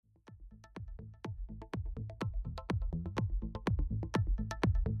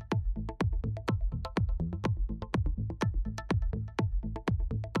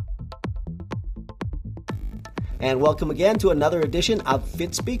and welcome again to another edition of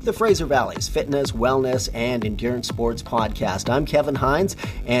Fitspeek, the Fraser Valley's fitness, wellness, and endurance sports podcast. I'm Kevin Hines,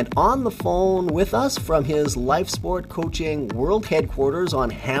 and on the phone with us from his Lifesport coaching world headquarters on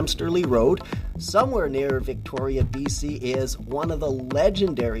Hamsterley Road, somewhere near Victoria, BC, is one of the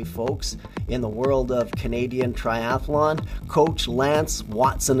legendary folks in the world of Canadian triathlon. Coach Lance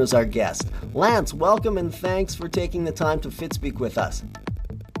Watson is our guest. Lance, welcome and thanks for taking the time to Fitspeek with us.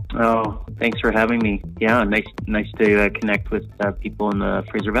 Oh, thanks for having me. Yeah, nice to connect with people in the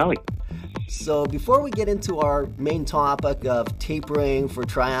Fraser Valley. So before we get into our main topic of tapering for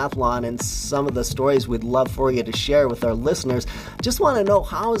triathlon and some of the stories we'd love for you to share with our listeners, just want to know,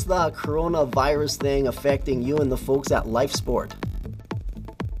 how is the coronavirus thing affecting you and the folks at Lifesport?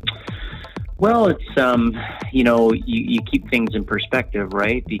 Well, it's, you keep things in perspective,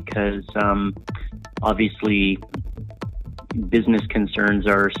 right? Because obviously business concerns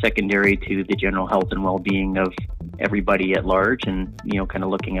are secondary to the general health and well-being of everybody at large, and kind of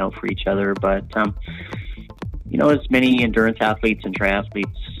looking out for each other. But as many endurance athletes and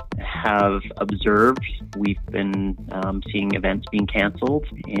triathletes have observed, we've been seeing events being canceled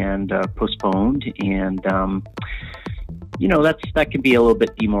and postponed, and that can be a little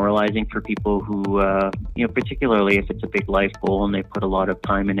bit demoralizing for people who particularly if it's a big life goal and they put a lot of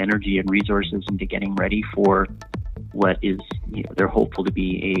time and energy and resources into getting ready for what is, they're hopeful to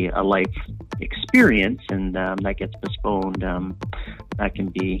be a life experience, and that gets postponed. That can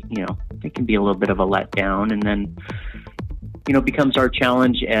be, it can be a little bit of a letdown, and then, becomes our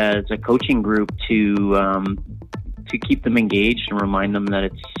challenge as a coaching group to keep them engaged and remind them that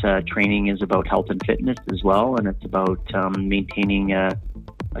it's training is about health and fitness as well, and it's about maintaining a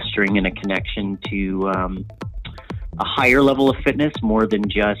string and a connection to a higher level of fitness, more than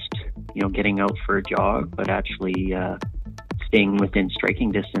just getting out for a jog, but actually staying within striking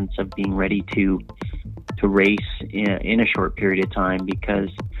distance of being ready to race in a short period of time, because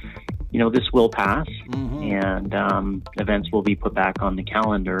this will pass, and events will be put back on the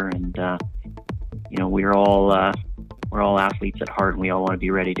calendar, and we're all athletes at heart, and we all want to be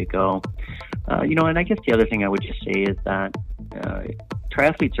ready to go. And I guess the other thing I would just say is that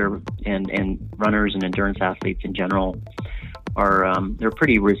triathletes and runners and endurance athletes in general are they're a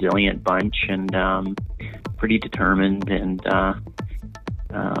pretty resilient bunch, and pretty determined, and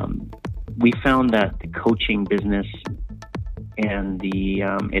we found that the coaching business and the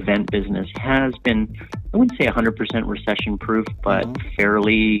event business has been, I wouldn't say 100% recession proof, but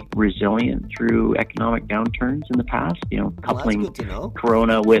fairly resilient through economic downturns in the past, coupling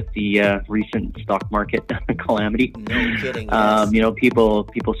Corona with the recent stock market calamity. No kidding. Yes. People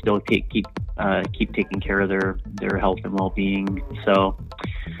still keep taking care of their health and well-being. So,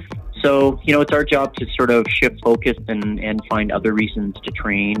 it's our job to sort of shift focus and find other reasons to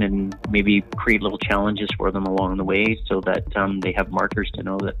train, and maybe create little challenges for them along the way, so that they have markers to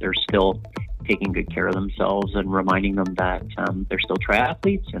know that they're still taking good care of themselves, and reminding them that they're still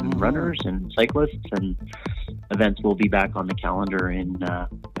triathletes and runners and cyclists, and events will be back on the calendar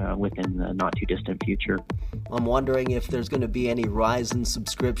within the not too distant future. I'm wondering if there's going to be any rise in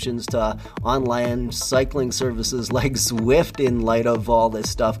subscriptions to online cycling services like Zwift in light of all this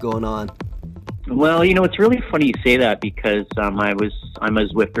stuff going on. Well, it's really funny you say that, because I'm a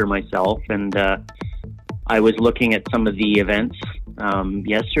Zwifter myself, and I was looking at some of the events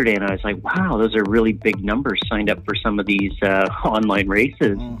yesterday, and I was like, wow, those are really big numbers signed up for some of these online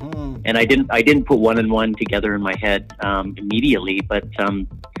races. And I didn't put one and one together in my head immediately, but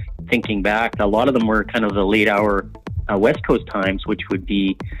thinking back, a lot of them were kind of the late hour West Coast times, which would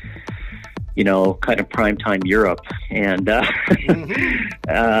be kind of prime time Europe, and there's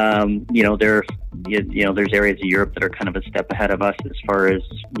areas of Europe that are kind of a step ahead of us as far as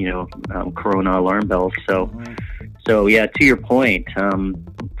Corona alarm bells. So yeah, to your point,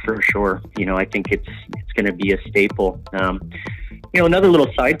 for sure, I think it's going to be a staple. Another little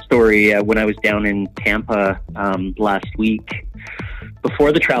side story, when I was down in Tampa last week,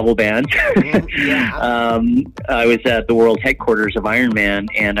 before the travel ban, I was at the world headquarters of Ironman,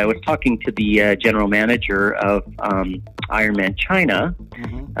 and I was talking to the general manager of Ironman China,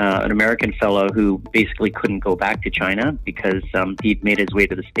 an American fellow who basically couldn't go back to China because he'd made his way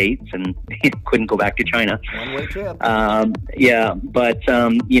to the States and he couldn't go back to China. One-way trip. But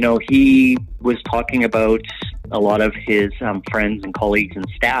he was talking about a lot of his friends and colleagues and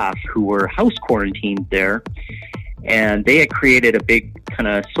staff who were house quarantined there. And they had created a big kind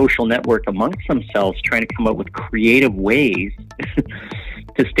of social network amongst themselves, trying to come up with creative ways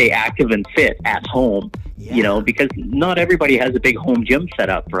to stay active and fit at home, because not everybody has a big home gym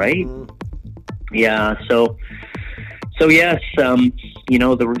set up, right? Yeah. So yes, the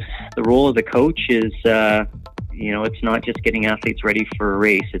role of the coach is it's not just getting athletes ready for a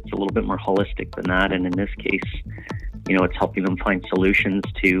race. It's a little bit more holistic than that. And in this case, it's helping them find solutions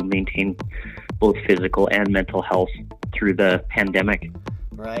to maintain both physical and mental health through the pandemic.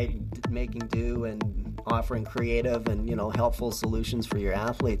 Right, making do and offering creative and helpful solutions for your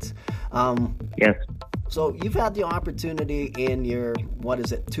athletes. Yes. So you've had the opportunity in your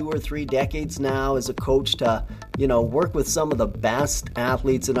 2 or 3 decades now as a coach to work with some of the best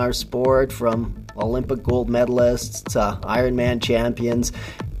athletes in our sport, from Olympic gold medalists to Ironman champions.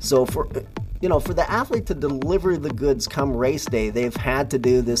 So for the athlete to deliver the goods come race day, they've had to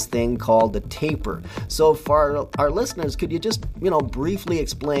do this thing called the taper. So for our listeners, could you just, briefly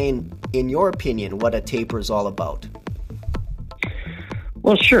explain, in your opinion, what a taper is all about?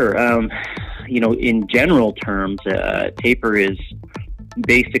 Well, sure. In general terms, taper is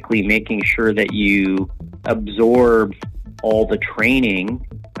basically making sure that you absorb all the training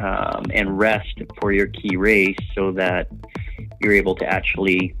and rest for your key race so that you're able to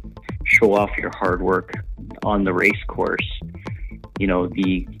actually show off your hard work on the race course.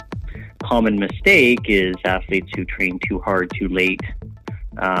 The common mistake is athletes who train too hard, too late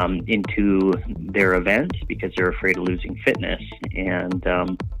into their event because they're afraid of losing fitness, and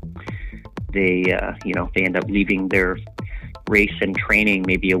they end up leaving their race and training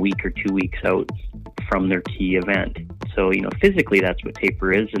maybe a week or 2 weeks out from their key event. So, physically that's what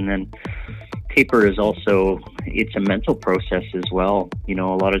taper is. And then taper is also, it's a mental process as well. A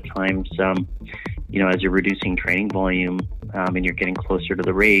lot of times, as you're reducing training volume and you're getting closer to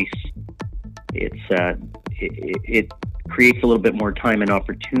the race, it creates a little bit more time and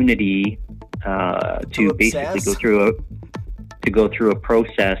opportunity to basically go through a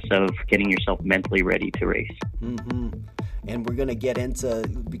process of getting yourself mentally ready to race. Mm-hmm. And we're going to get into,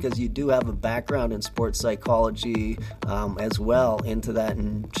 because you do have a background in sports psychology as well, into that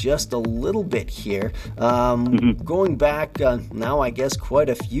in just a little bit here. Going back now, I guess, quite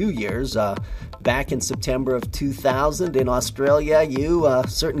a few years, back in September of 2000 in Australia, you, a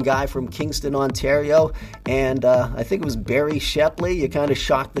certain guy from Kingston, Ontario, and I think it was Barry Shepley, you kind of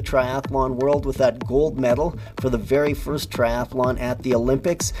shocked the triathlon world with that gold medal for the very first triathlon at the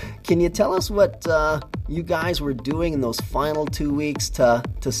Olympics. Can you tell us what you guys were doing in those final 2 weeks to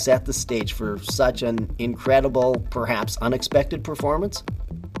set the stage for such an incredible, perhaps unexpected performance?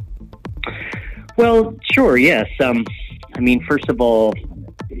 Well, sure, yes. First of all,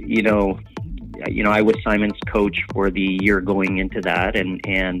 I was Simon's coach for the year going into that,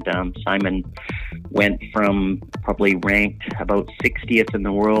 and Simon went from probably ranked about 60th in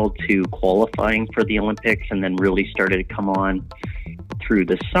the world to qualifying for the Olympics, and then really started to come on through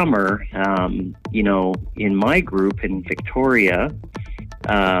the summer. In my group in Victoria,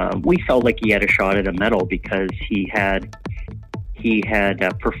 we felt like he had a shot at a medal because he had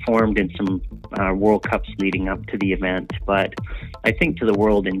performed in some World Cups leading up to the event. But I think to the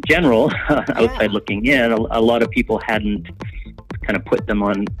world in general, outside looking in, a lot of people hadn't kind of put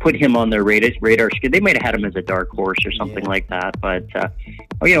him on their radar screen. They might have had him as a dark horse or something like that. But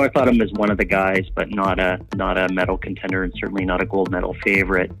I thought him as one of the guys, but not a medal contender, and certainly not a gold medal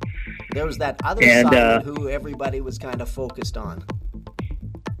favorite. There was that other side who everybody was kind of focused on.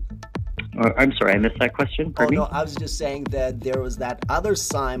 I'm sorry, I missed that question. Pardon me? I was just saying that there was that other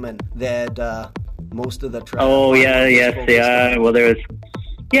Simon that most of the Well, there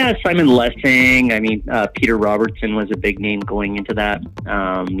was Simon Lessing. Peter Robertson was a big name going into that.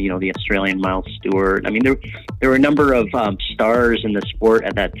 The Australian Miles Stewart. There were a number of stars in the sport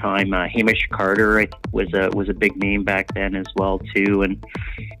at that time. Hamish Carter was a big name back then as well too. And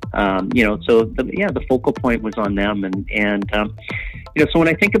so the focal point was on them. And so when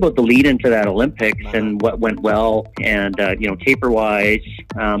I think about the lead into that Olympics and what went well, and taper wise.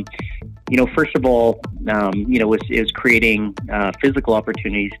 First of all, is creating physical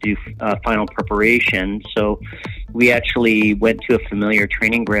opportunities to do final preparation. So we actually went to a familiar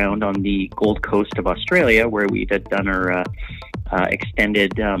training ground on the Gold Coast of Australia, where we had done our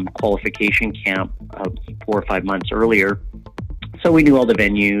extended qualification camp 4 or 5 months earlier. So we knew all the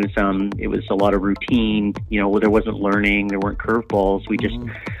venues. It was a lot of routine. There wasn't learning. There weren't curveballs. We just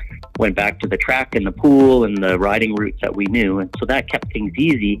went back to the track and the pool and the riding routes that we knew. And so that kept things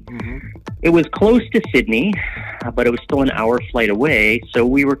easy. It was close to Sydney, but it was still an hour flight away. So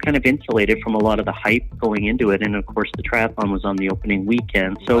we were kind of insulated from a lot of the hype going into it. And of course, the triathlon was on the opening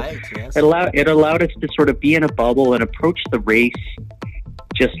weekend. So it allowed us to sort of be in a bubble and approach the race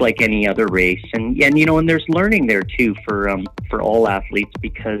just like any other race. And there's learning there too for all athletes,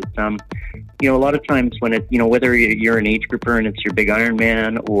 because a lot of times when it, whether you're an age grouper and it's your big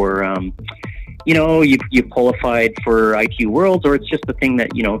Ironman, or you've qualified for ITU Worlds, or it's just the thing that,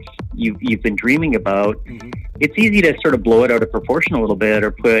 you've been dreaming about, it's easy to sort of blow it out of proportion a little bit,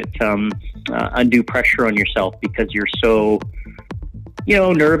 or put undue pressure on yourself because you're so,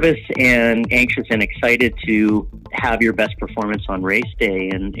 nervous and anxious and excited to have your best performance on race day.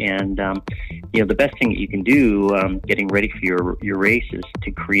 And the best thing that you can do getting ready for your race is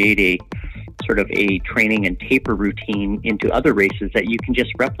to create a sort of a training and taper routine into other races that you can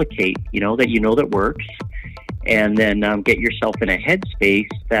just replicate, that works, and then get yourself in a headspace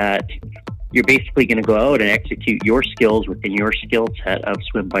that you're basically going to go out and execute your skills within your skill set of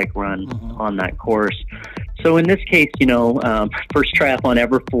swim, bike, run on that course. So in this case, first triathlon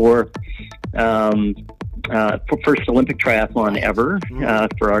ever for first Olympic triathlon ever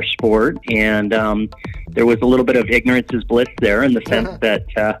for our sport. And there was a little bit of ignorance is bliss there, in the sense that,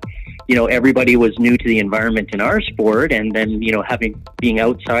 everybody was new to the environment in our sport. And then, being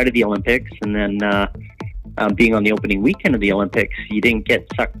outside of the Olympics, and then being on the opening weekend of the Olympics, you didn't get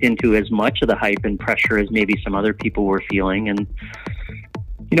sucked into as much of the hype and pressure as maybe some other people were feeling. And,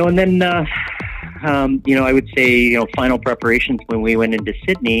 and then, I would say, final preparations when we went into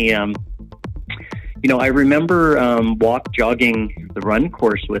Sydney, I remember jogging the run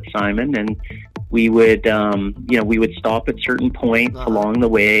course with Simon, and we would stop at certain points along the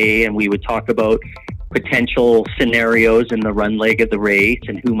way, and we would talk about potential scenarios in the run leg of the race,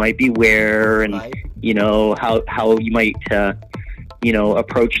 and who might be where, and how you might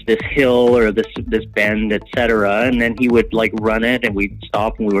approach this hill or this bend, etc. And then he would run it, and we'd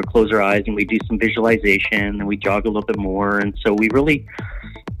stop, and we would close our eyes, and we'd do some visualization, and we'd jog a little bit more. And so we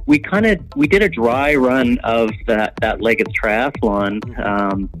did a dry run of that leg of the triathlon,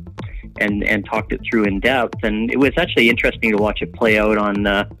 and talked it through in depth. And it was actually interesting to watch it play out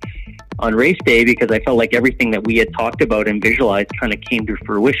on race day, because I felt like everything that we had talked about and visualized kind of came to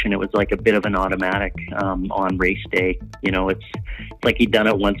fruition. It was like a bit of an automatic on race day. It's like he'd done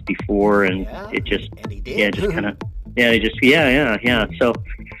it once before, and it just,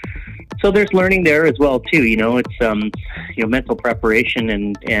 So there's learning there as well too. It's mental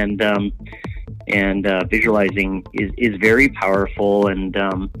preparation and visualizing is very powerful, and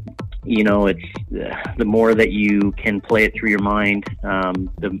it's the more that you can play it through your mind,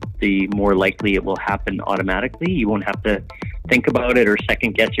 the more likely it will happen automatically. You won't have to think about it or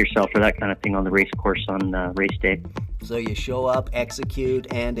second guess yourself or that kind of thing on the race course on race day. So you show up, execute,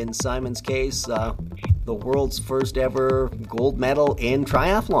 and in Simon's case, the world's first ever gold medal in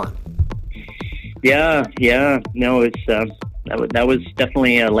triathlon. Yeah. No, it's that was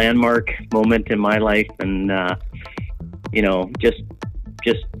definitely a landmark moment in my life, and just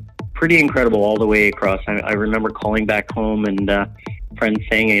pretty incredible all the way across. I remember calling back home and friends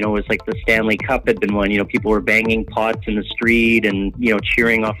saying, it was like the Stanley Cup had been won. People were banging pots in the street and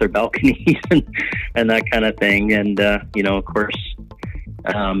cheering off their balconies and that kind of thing. And of course,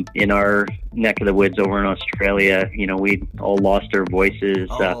 in our neck of the woods over in Australia, we'd all lost our voices.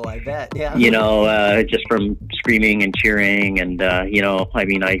 I bet, yeah. Just from screaming and cheering. And,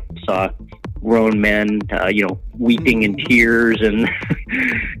 I saw grown men, weeping in tears, and,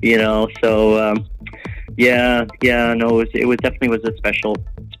 it was definitely a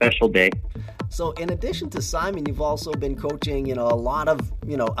special day. So in addition to Simon, you've also been coaching, a lot of,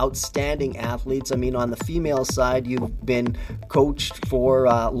 outstanding athletes. I mean, on the female side, you've been coached for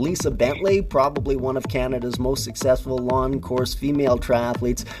Lisa Bentley, probably one of Canada's most successful lawn course female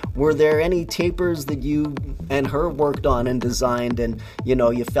triathletes. Were there any tapers that you and her worked on and designed and,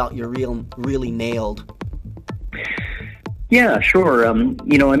 you felt you really nailed? Yeah, sure. And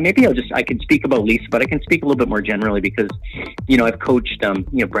maybe I can speak about Lisa, but I can speak a little bit more generally because, I've coached, Brent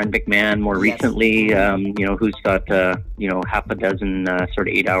McMahon more recently, who's got, half a dozen sort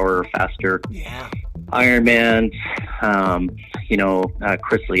of 8-hour or faster Ironmans,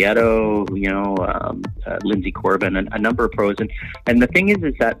 Chris Lieto, Lindsay Corbin, a number of pros. And the thing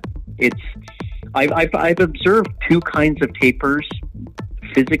is that I've observed two kinds of tapers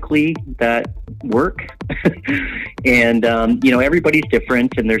physically that work. And, everybody's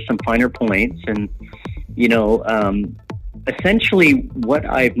different, and there's some finer points. And, essentially what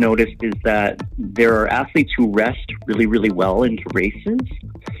I've noticed is that there are athletes who rest really, really well into races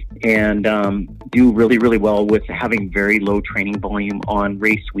and do really, really well with having very low training volume on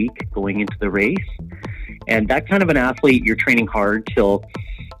race week going into the race. And that kind of an athlete, you're training hard till,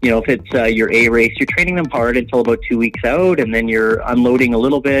 if it's your A race, you're training them hard until about 2 weeks out, and then you're unloading a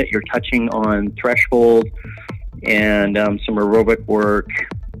little bit, you're touching on threshold and some aerobic work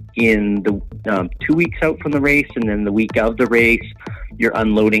in the 2 weeks out from the race, and then the week of the race, you're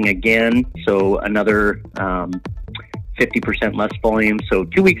unloading again. So another 50% less volume. So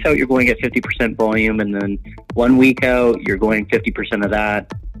 2 weeks out, you're going at 50% volume, and then 1 week out, you're going 50% of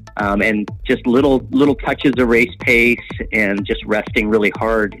that. And just little touches of race pace and just resting really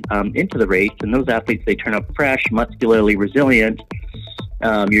hard into the race. And those athletes, they turn up fresh, muscularly resilient.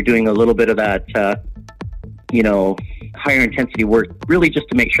 You're doing a little bit of that, higher intensity work, really just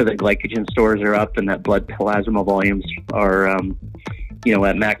to make sure that glycogen stores are up and that blood plasma volumes are,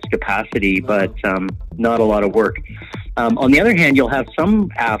 at max capacity, but not a lot of work. On the other hand, you'll have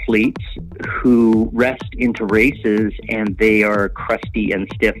some athletes who rest into races and they are crusty and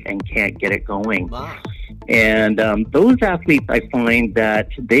stiff and can't get it going. Wow. And those athletes, I find that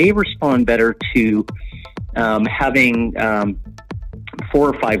they respond better to having 4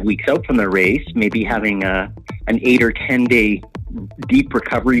 or 5 weeks out from the race, maybe having an 8 or 10 day deep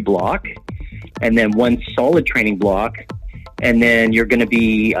recovery block, and then one solid training block. And then you're going to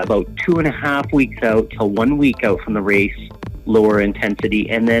be about 2.5 weeks out till 1 week out from the race, lower intensity,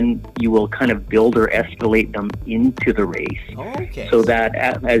 and then you will kind of build or escalate them into the race. Okay. So that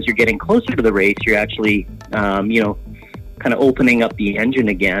as you're getting closer to the race, you're actually, kind of opening up the engine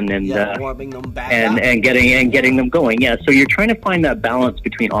again and warming them back up. and getting them going. Yeah. So you're trying to find that balance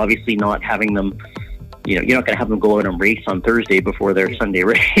between obviously not having them. You're not going to have them go out and race on Thursday before their Sunday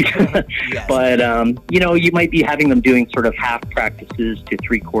race. Yes. But, you might be having them doing sort of half practices to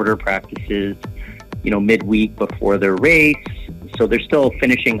 3/4 practices, midweek before their race. So they're still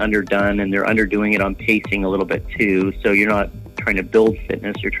finishing underdone, and they're underdoing it on pacing a little bit too. So you're not trying to build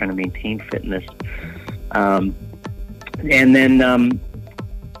fitness, you're trying to maintain fitness. And then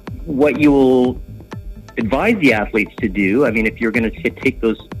what you'll advise the athletes to do, I mean, if you're going to take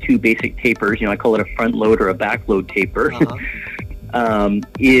those two basic tapers, I call it a front load or a back load taper,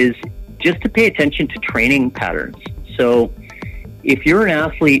 is just to pay attention to training patterns. So if you're an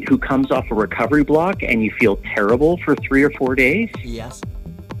athlete who comes off a recovery block and you feel terrible for 3 or 4 days, yes,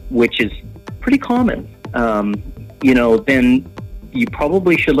 which is pretty common, then you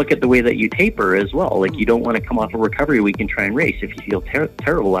probably should look at the way that you taper as well. Like, you don't want to come off a recovery week and try and race. If you feel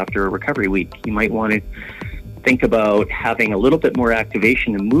terrible after a recovery week, you might want to think about having a little bit more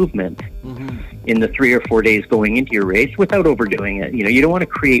activation and movement in the 3 or 4 days going into your race without overdoing it. You don't want to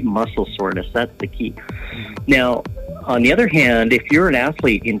create muscle soreness. That's the key. Now, on the other hand, if you're an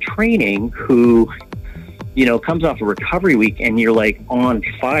athlete in training who, comes off a recovery week and you're like on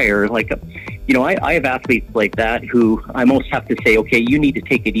fire, I have athletes like that who I almost have to say, okay, you need to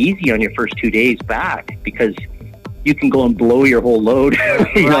take it easy on your first 2 days back, because you can go and blow your whole load,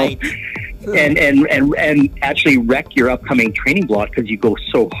 right. and actually wreck your upcoming training block because you go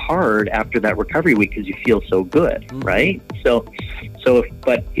so hard after that recovery week because you feel so good, right? So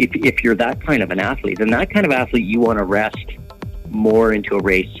if you're that kind of an athlete, then that kind of athlete, you want to rest more into a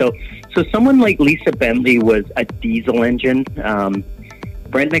race. So someone like Lisa Bentley was a diesel engine.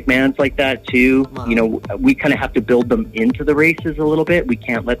 Brent McMahon's like that too. Wow. We kind of have to build them into the races a little bit. We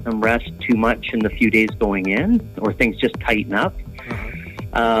can't let them rest too much in the few days going in, or things just tighten up.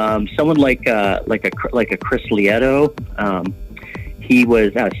 Someone like a Chris Lieto, he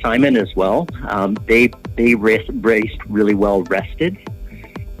was Simon as well. They raced really well rested.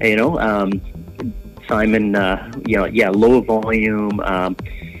 Simon, low volume.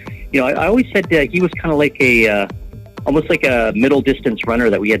 I always said he was kind of like almost like a middle distance runner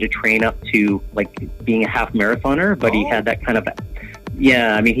that we had to train up to, like being a half marathoner, but he had that kind of,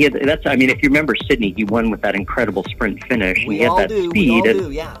 if you remember Sydney, he won with that incredible sprint finish. He had that speed.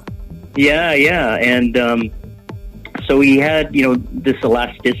 Yeah. And, so he had, this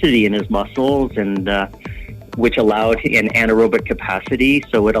elasticity in his muscles, and, which allowed an anaerobic capacity.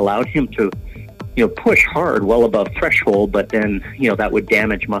 So it allowed him to, push hard well above threshold, but then, that would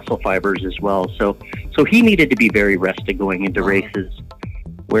damage muscle fibers as well. So he needed to be very rested going into races.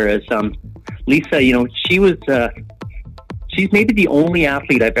 Whereas, Lisa, she's maybe the only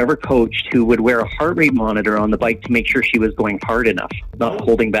athlete I've ever coached who would wear a heart rate monitor on the bike to make sure she was going hard enough, not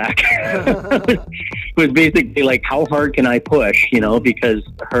holding back. It was basically like, how hard can I push? Because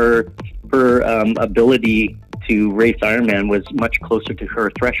her ability to race Ironman was much closer to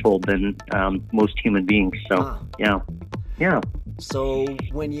her threshold than most human beings. So, yeah. So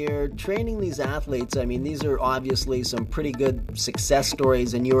when you're training these athletes, I mean, these are obviously some pretty good success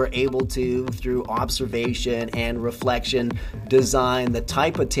stories, and you were able to, through observation and reflection, design the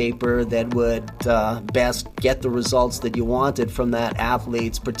type of taper that would best get the results that you wanted from that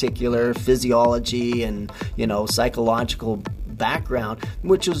athlete's particular physiology and, psychological background,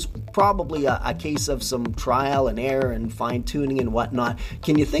 which is probably a case of some trial and error and fine-tuning and whatnot.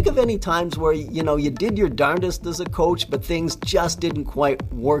 Can you think of any times where, you did your darndest as a coach, but things just didn't quite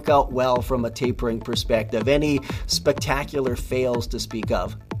work out well from a tapering perspective? Any spectacular fails to speak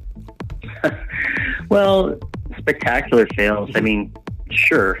of? Well, spectacular fails. I mean,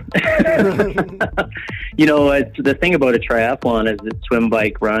 sure. The thing about a triathlon is it's swim,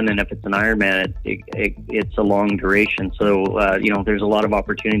 bike, run, and if it's an Ironman, it's a long duration. So, there's a lot of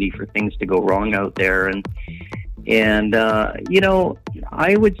opportunity for things to go wrong out there. And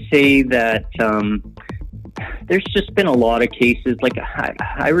I would say that there's just been a lot of cases. Like,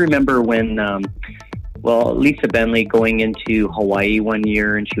 I remember when, Lisa Bentley going into Hawaii one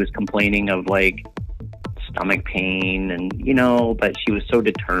year, and she was complaining of, like, stomach pain and, but she was so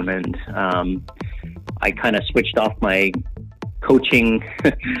determined. I kind of switched off my coaching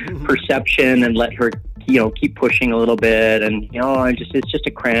perception and let her, keep pushing a little bit. And, it's just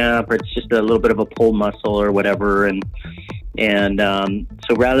a cramp, or it's just a little bit of a pulled muscle or whatever. And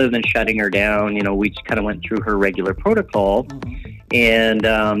so rather than shutting her down, we just kind of went through her regular protocol. And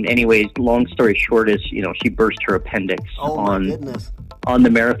anyways, long story short is, she burst her appendix on the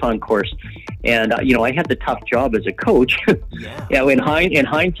marathon course. And, I had the tough job as a coach. Yeah. In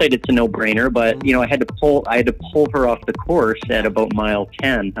hindsight, it's a no-brainer, but, I had to pull her off the course at about mile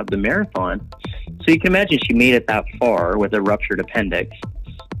 10 of the marathon. So you can imagine she made it that far with a ruptured appendix.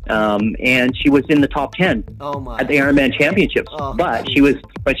 And she was in the top 10 at the Ironman Championships. But she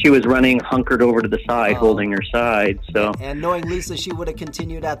was running hunkered over to the side, holding her side. So, and knowing Lisa, she would have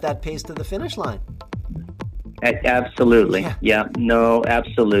continued at that pace to the finish line. Absolutely. Yeah. No,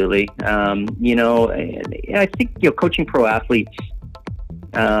 absolutely. I think, coaching pro athletes,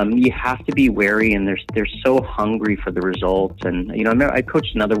 you have to be wary, and they're so hungry for the results. And, I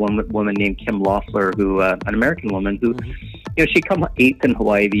coached another woman named Kim Loeffler, who, an American woman who, she come 8th in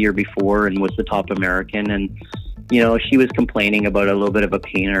Hawaii the year before and was the top American. And, she was complaining about a little bit of a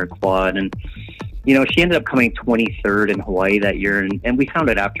pain in her quad. And, she ended up coming 23rd in Hawaii that year, and we found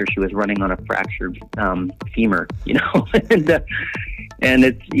out after she was running on a fractured femur, and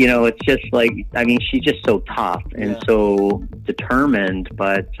it's, it's just like, I mean, she's just so tough and so determined,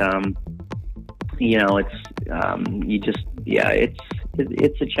 but,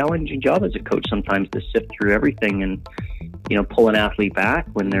 it's a challenging job as a coach sometimes to sift through everything and, pull an athlete back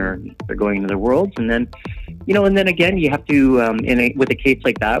when they're going into the worlds. And then, and then again, you have to, with a case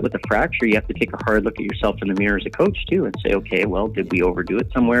like that, with a fracture, you have to take a hard look at yourself in the mirror as a coach too, and say, okay, well, did we overdo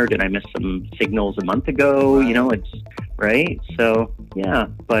it somewhere? Did I miss some signals a month ago? It's right. So yeah,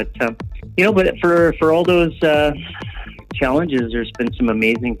 but for all those, challenges, there's been some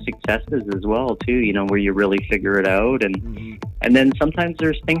amazing successes as well too, where you really figure it out. And then sometimes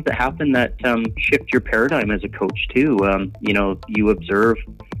there's things that happen that shift your paradigm as a coach too. You observe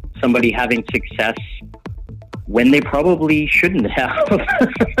somebody having success when they probably shouldn't have.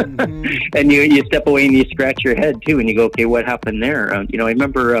 And you step away and you scratch your head too, and you go, okay, what happened there? I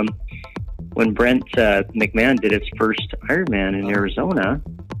remember when Brent McMahon did his first Ironman in Arizona.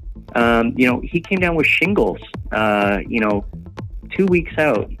 He came down with shingles, 2 weeks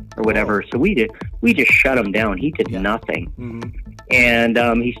out or whatever. So we just shut him down. He did nothing. And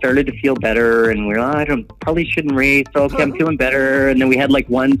he started to feel better, and we're like, probably shouldn't race. So, okay, I'm feeling better. And then we had like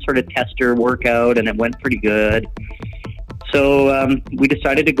one sort of tester workout, and it went pretty good. So we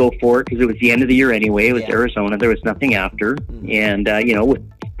decided to go for it because it was the end of the year anyway. It was Arizona. There was nothing after. And,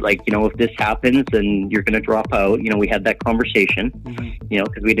 if this happens and you're going to drop out, we had that conversation,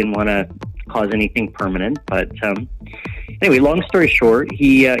 because we didn't want to cause anything permanent. But anyway, long story short,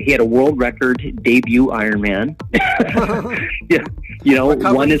 he had a world record debut Ironman.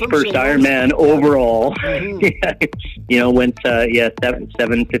 Won his first Ironman overall. Went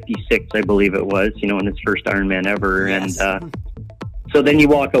 7:56, I believe it was, in his first Ironman ever. Yes. And so then you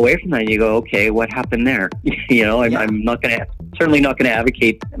walk away from that and you go, okay, what happened there? I'm certainly not going to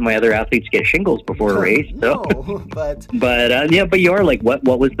advocate my other athletes get shingles before a race. So. No, but you are like, what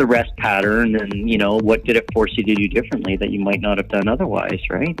was the rest pattern, and what did it force you to do differently that you might not have done otherwise,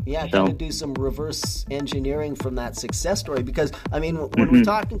 right? Yeah, kind of do some reverse engineering from that success story, because when we're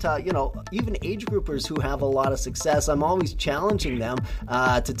talking to even age groupers who have a lot of success, I'm always challenging them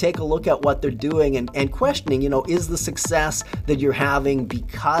to take a look at what they're doing and questioning, is the success that you're having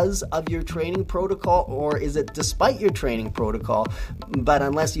because of your training protocol, or is it despite your training protocol? But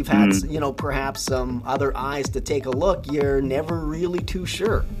unless you've had, perhaps some other eyes to take a look, you're never really too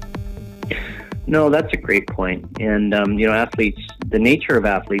sure. No, that's a great point. And, athletes, the nature of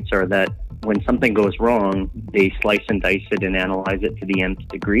athletes are that when something goes wrong, they slice and dice it and analyze it to the nth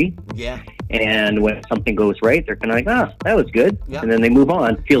degree. Yeah. And when something goes right, they're kind of like, that was good. Yeah. And then they move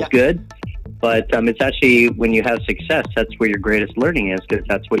on. Feels Yeah. good. But it's actually, when you have success, that's where your greatest learning is, because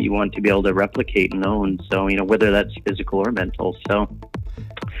that's what you want to be able to replicate and own. So, whether that's physical or mental.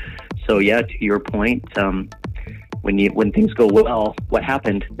 So yeah, to your point, when things go well, what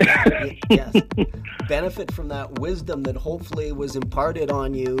happened? Yes. Benefit from that wisdom that hopefully was imparted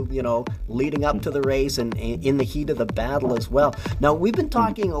on you, leading up to the race and in the heat of the battle as well. Now, we've been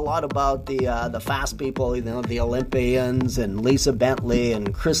talking a lot about the fast people, the Olympians and Lisa Bentley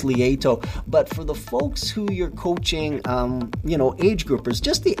and Chris Lieto, but for the folks who you're coaching, age groupers,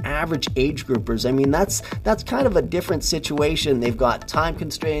 just the average age groupers, I mean, that's kind of a different situation. They've got time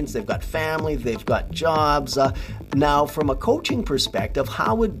constraints, they've got family, they've got jobs. Now, from a coaching perspective,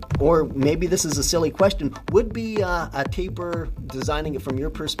 how would, or maybe this is a silly question, would be a taper, designing it from your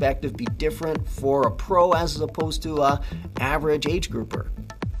perspective, be different for a pro as opposed to a average age grouper?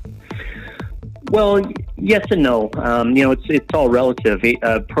 Well, yes and no. It's all relative.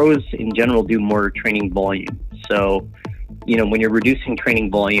 Pros in general do more training volume. So, when you're reducing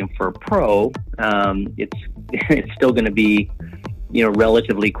training volume for a pro, it's still going to be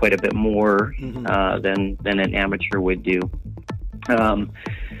relatively quite a bit more than an amateur would do.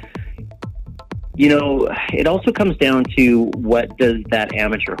 It also comes down to what does that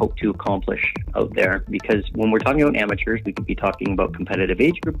amateur hope to accomplish out there? Because when we're talking about amateurs, we could be talking about competitive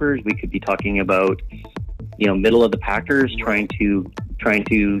age groupers. We could be talking about, middle of the packers trying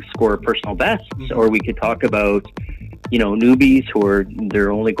to score personal bests, or we could talk about, newbies who are,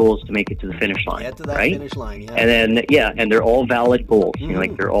 their only goal is to make it to the finish line. Get to that right? finish line, yeah. And then, and they're all valid goals.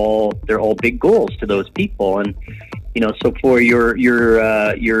 They're all big goals to those people. And, so for your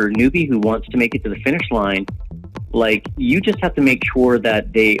newbie who wants to make it to the finish line, like, you just have to make sure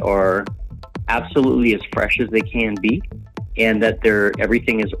that they are absolutely as fresh as they can be, and that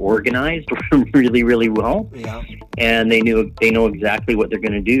everything is organized really, really well. Yeah. And they know exactly what they're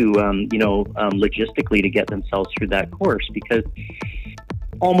going to do, logistically to get themselves through that course, because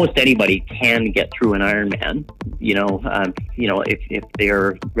almost anybody can get through an Ironman, if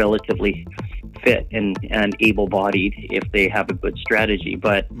they're relatively fit and able-bodied, if they have a good strategy.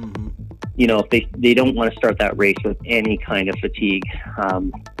 But, if they don't want to start that race with any kind of fatigue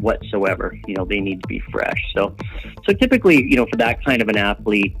whatsoever, they need to be fresh. So typically, for that kind of an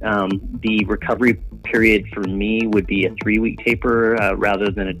athlete, the recovery period for me would be a 3-week taper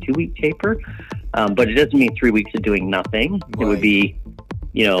rather than a 2-week taper. But it doesn't mean 3 weeks of doing nothing. Right. It would be,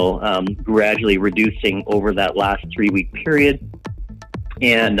 gradually reducing over that last 3-week period.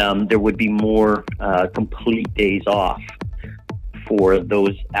 And there would be more complete days off for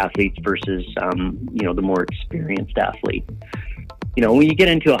those athletes versus, the more experienced athlete. When you get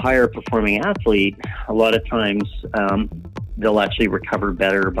into a higher performing athlete, a lot of times they'll actually recover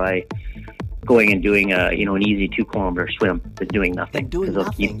better by going and doing an easy 2-kilometer swim than doing nothing.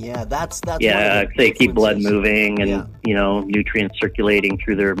 That's they keep blood moving and nutrients circulating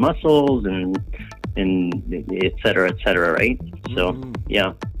through their muscles and et cetera, right? So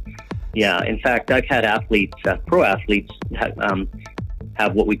in fact, I've had athletes, pro athletes,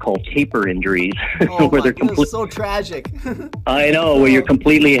 have what we call taper injuries, where they're so tragic. I know, where you're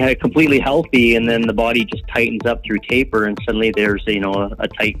completely healthy, and then the body just tightens up through taper, and suddenly there's a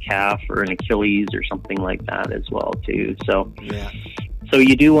tight calf or an Achilles or something like that as well too. So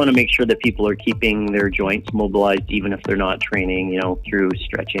you do want to make sure that people are keeping their joints mobilized, even if they're not training, through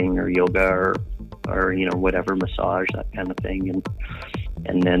stretching or yoga or whatever, massage, that kind of thing,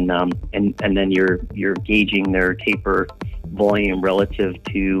 and then you're gauging their taper volume relative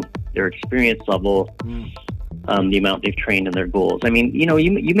to their experience level, the amount they've trained and their goals. I mean,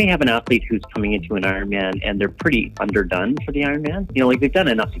 you may have an athlete who's coming into an Ironman and they're pretty underdone for the Ironman. They've done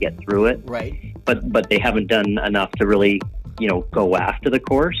enough to get through it, right? But they haven't done enough to really, go after the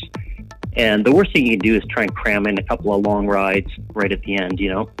course. And the worst thing you can do is try and cram in a couple of long rides right at the end,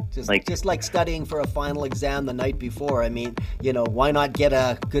 Just like studying for a final exam the night before. I mean, why not get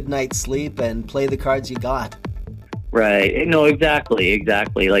a good night's sleep and play the cards you got? Right. No, exactly.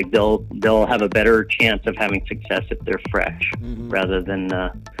 Like they'll have a better chance of having success if they're fresh, rather than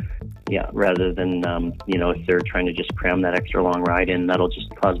if they're trying to just cram that extra long ride in. That'll just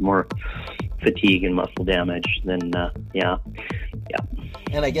cause more fatigue and muscle damage. Then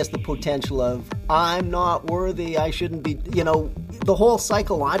And I guess the potential of, I'm not worthy, I shouldn't be, the whole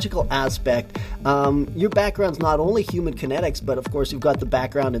psychological aspect. Your background's not only human kinetics, but of course you've got the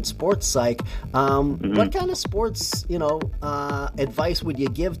background in sports psych. What kind of sports, advice would you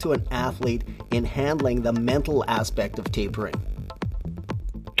give to an athlete in handling the mental aspect of tapering?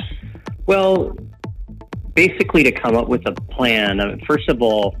 Well, basically to come up with a plan, first of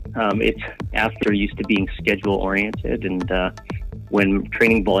all, it's after used to being schedule oriented, and when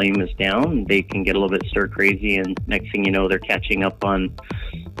training volume is down, they can get a little bit stir crazy, and next thing you know, they're catching up on,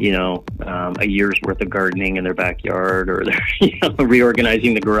 a year's worth of gardening in their backyard, or they're,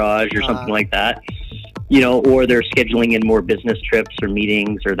 reorganizing the garage or something like that, or they're scheduling in more business trips or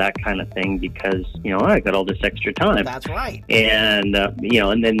meetings or that kind of thing because, I got all this extra time. That's right. And,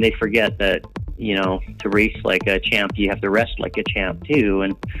 and then they forget that, to race like a champ, you have to rest like a champ too.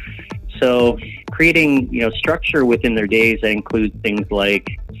 And so creating, structure within their days that includes things like,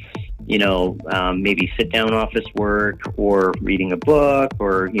 maybe sit down office work or reading a book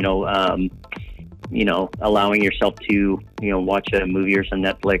or, allowing yourself to, watch a movie or some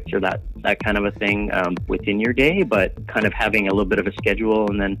Netflix or that kind of a thing within your day, but kind of having a little bit of a schedule.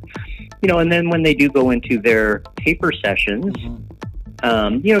 And then, and then when they do go into their taper sessions,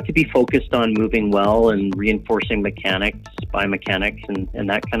 to be focused on moving well and reinforcing mechanics, biomechanics, and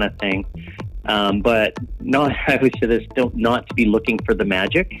that kind of thing. But not, I would say this, not to be looking for the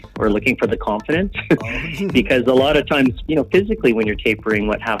magic or looking for the confidence, because a lot of times, physically when you're tapering,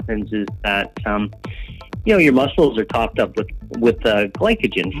 what happens is that, your muscles are topped up with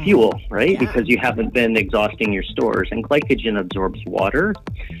glycogen fuel, right? Yeah. Because you haven't been exhausting your stores, and glycogen absorbs water.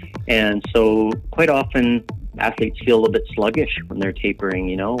 And so quite often athletes feel a little bit sluggish when they're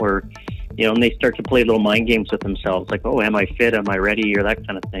tapering, or, and they start to play little mind games with themselves, like, oh, am I fit? Am I ready? Or that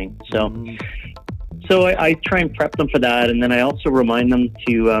kind of thing. So I try and prep them for that. And then I also remind them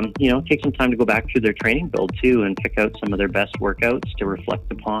to, take some time to go back through their training build too, and pick out some of their best workouts to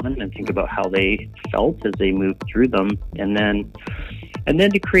reflect upon and think about how they felt as they moved through them. And then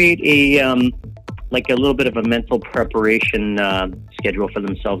to create a little bit of a mental preparation schedule for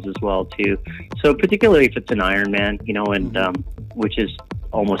themselves as well too. So particularly if it's an Ironman, and which is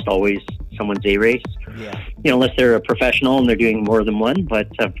almost always someone's A race. Yeah. Unless they're a professional and they're doing more than one, but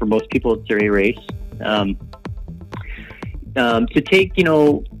for most people it's their A race. To take,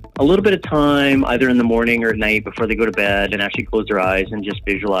 a little bit of time either in the morning or at night before they go to bed and actually close their eyes and just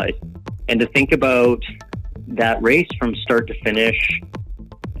visualize, and to think about that race from start to finish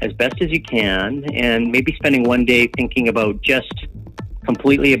as best as you can, and maybe spending one day thinking about just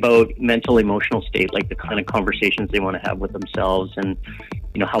completely about mental, emotional state, like the kind of conversations they want to have with themselves, and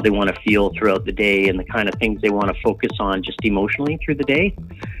how they want to feel throughout the day, and the kind of things they want to focus on just emotionally through the day.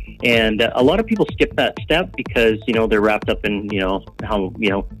 And a lot of people skip that step because they're wrapped up in how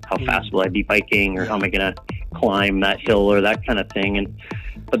fast will I be biking, or how am I going to climb that hill, or that kind of thing.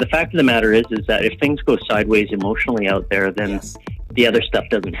 But the fact of the matter is that if things go sideways emotionally out there, then the other stuff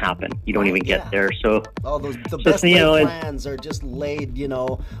doesn't happen. You don't even get there. So the best laid plans are just laid,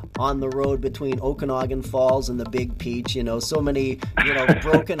 on the road between Okanagan Falls and the Big Peach. So many,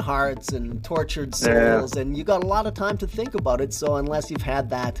 broken hearts and tortured souls, and you got a lot of time to think about it. So unless you've had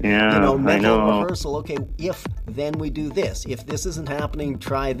that, mental rehearsal, okay, if then we do this. If this isn't happening,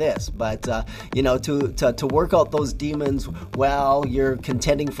 try this. But to work out those demons while you're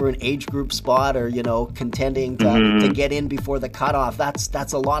contending for an age group spot, or contending to get in before the cutoff.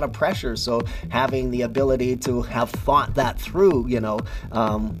 That's a lot of pressure. So having the ability to have thought that through,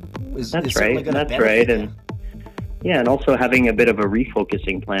 is certainly going to benefit. That's right. And also having a bit of a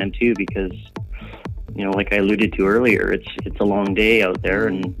refocusing plan too, because like I alluded to earlier, it's a long day out there,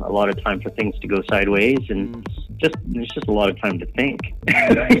 and a lot of time for things to go sideways, and there's just a lot of time to think.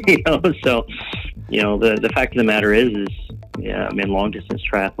 So the fact of the matter is long distance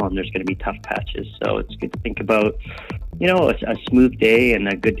triathlon, there's going to be tough patches. So it's good to think about a smooth day and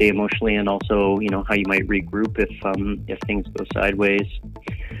a good day emotionally, and also how you might regroup if things go sideways.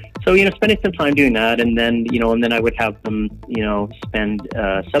 So spending some time doing that, and then I would have them spend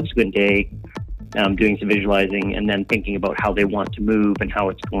a subsequent day doing some visualizing, and then thinking about how they want to move and how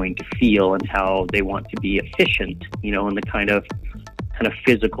it's going to feel, and how they want to be efficient, and the kind of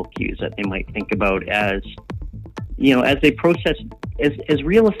physical cues that they might think about as they process as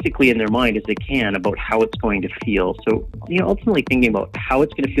realistically in their mind as they can about how it's going to feel. So, ultimately thinking about how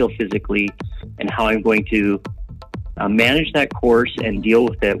it's going to feel physically, and how I'm going to manage that course and deal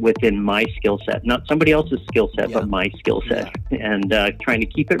with it within my skill set, not somebody else's skill set, but my skill set, and trying to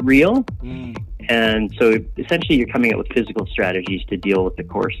keep it real. And so essentially you're coming up with physical strategies to deal with the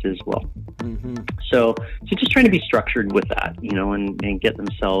course as well. So just trying to be structured with that, and get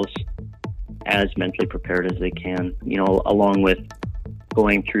themselves as mentally prepared as they can, along with,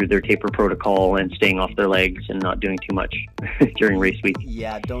 going through their taper protocol and staying off their legs and not doing too much during race week.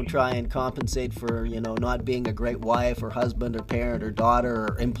 Yeah, don't try and compensate for, not being a great wife or husband or parent or daughter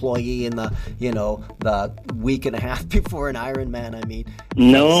or employee in the, the week and a half before an Ironman. I mean,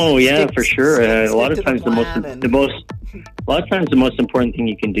 no, yeah, for sure. A lot of times the most important thing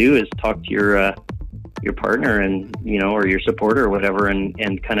you can do is talk to your partner and, or your supporter or whatever,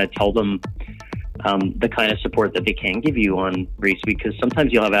 and kind of tell them the kind of support that they can give you on race week, because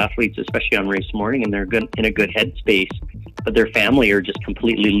sometimes you'll have athletes, especially on race morning, and they're good, in a good headspace, but their family are just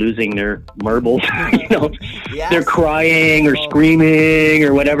completely losing their marbles. Yes. They're crying or screaming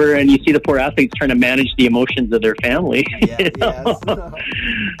or whatever, and you see the poor athletes trying to manage the emotions of their family.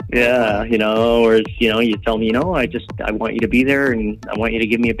 Yeah, whereas, you tell me, I want you to be there, and I want you to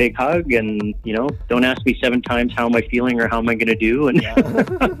give me a big hug, and, don't ask me 7 times how am I feeling or how am I going to do. And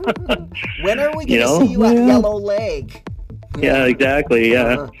when are we going to see you at Yellow Lake? Yeah, exactly.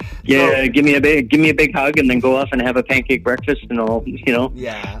 Yeah, give me a big hug, and then go off and have a pancake breakfast, and all.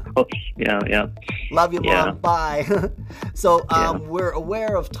 Yeah. Oh, yeah. Love you, Mom. Bye. So we're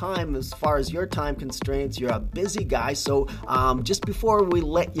aware of time as far as your time constraints. You're a busy guy. So just before we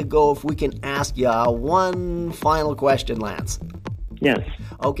let you go, if we can ask you one final question, Lance. Yes.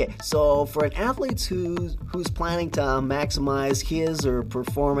 Okay, so for an athlete who's planning to maximize his or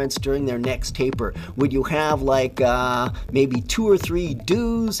performance during their next taper, would you have maybe 2 or 3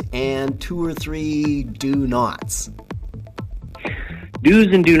 do's and 2 or 3 do nots?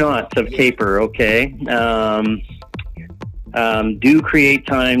 Do's and do nots of taper, okay. Do create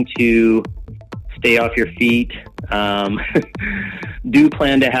time to stay off your feet. Do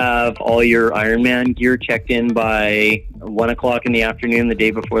plan to have all your Ironman gear checked in by 1 o'clock in the afternoon the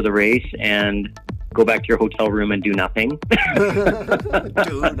day before the race, and go back to your hotel room and do nothing.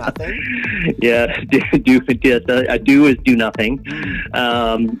 Do nothing? Yeah, a do is do nothing.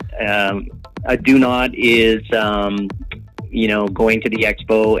 A do not is, going to the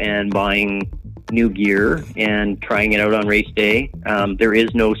expo and buying new gear and trying it out on race day. There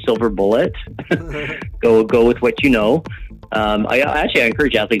is no silver bullet. Go with what you know. I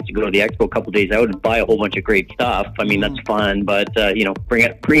encourage athletes to go to the expo a couple days out and buy a whole bunch of great stuff. I mean, that's fun, but bring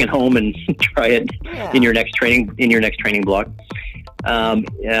it home and try it in your next training block. I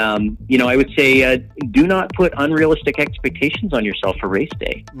would say do not put unrealistic expectations on yourself for race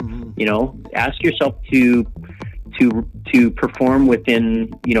day. Mm-hmm. Ask yourself to perform within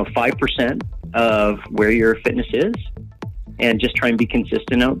 5% of where your fitness is, and just try and be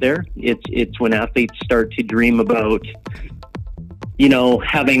consistent out there. It's when athletes start to dream about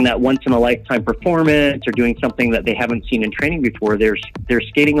having that once in a lifetime performance or doing something that they haven't seen in training before. They're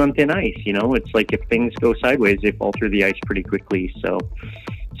skating on thin ice. It's like if things go sideways, they fall through the ice pretty quickly. So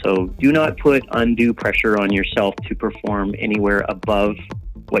do not put undue pressure on yourself to perform anywhere above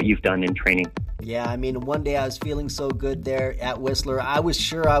what you've done in training. Yeah, I mean, one day I was feeling so good there at Whistler. I was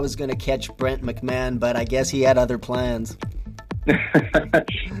sure I was going to catch Brent McMahon, but I guess he had other plans.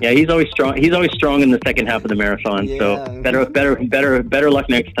 Yeah, he's always strong. He's always strong in the second half of the marathon. Yeah. So better luck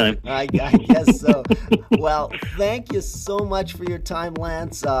next time. I guess so. Well, thank you so much for your time,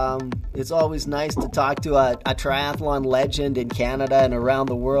 Lance. It's always nice to talk to a triathlon legend in Canada and around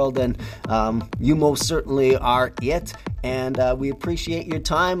the world, and you most certainly are it. And we appreciate your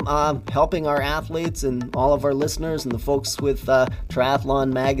time helping our athletes and all of our listeners and the folks with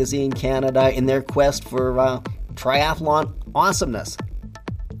Triathlon Magazine Canada in their quest for triathlon awesomeness.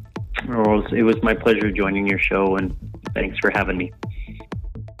 Well, it was my pleasure joining your show, and thanks for having me.